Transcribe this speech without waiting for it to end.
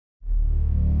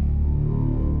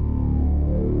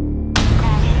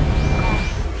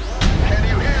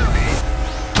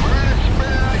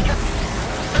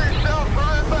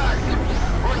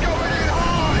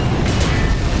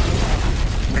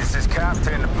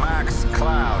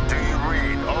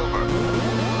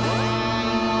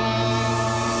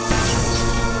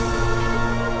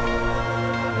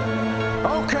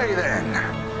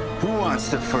Who wants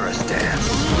the first dance?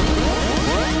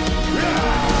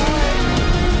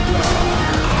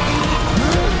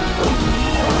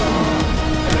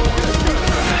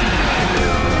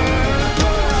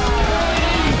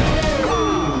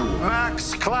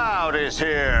 Max Cloud is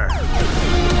here.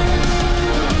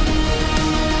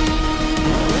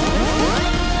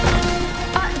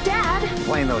 Dad?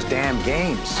 Playing those damn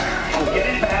games. You'll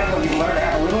get it back when you learn to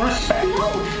have a little respect.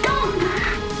 No, don't!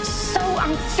 So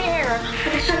unfair.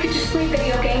 I wish I could just play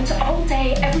video games all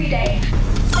day, every day.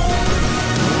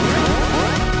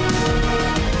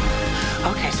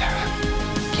 Okay, Sarah.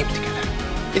 Keep it together.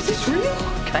 Is this real?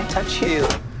 Can I touch you?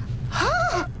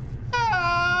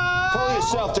 Pull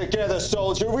yourself together,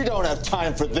 soldier. We don't have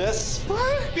time for this.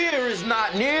 What? Fear is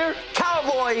not near.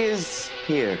 Cowboy is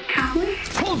here. Cowboy?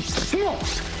 Oh,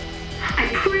 skills. I'm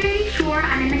pretty sure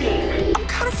I'm in the game. I'm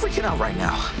kind of freaking out right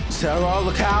now. Sarah,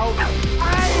 look out.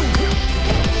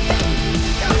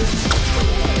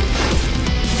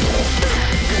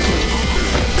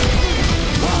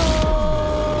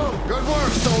 Good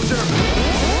work, soldier.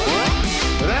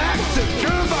 That's a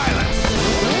pure violence.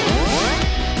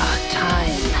 Our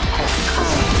time has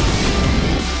come.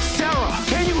 Sarah,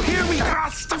 can you hear me?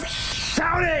 Stop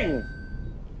shouting.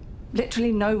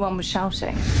 Literally no one was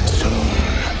shouting. Soon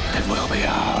it will be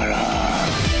our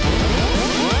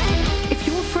If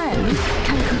your friend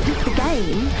can complete the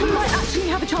game, you might actually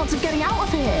have a chance of getting out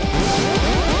of here.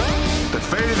 The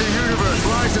fate of the universe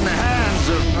lies in the hands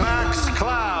of Max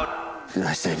Cloud. Did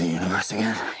I save the universe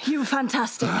again? You were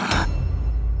fantastic.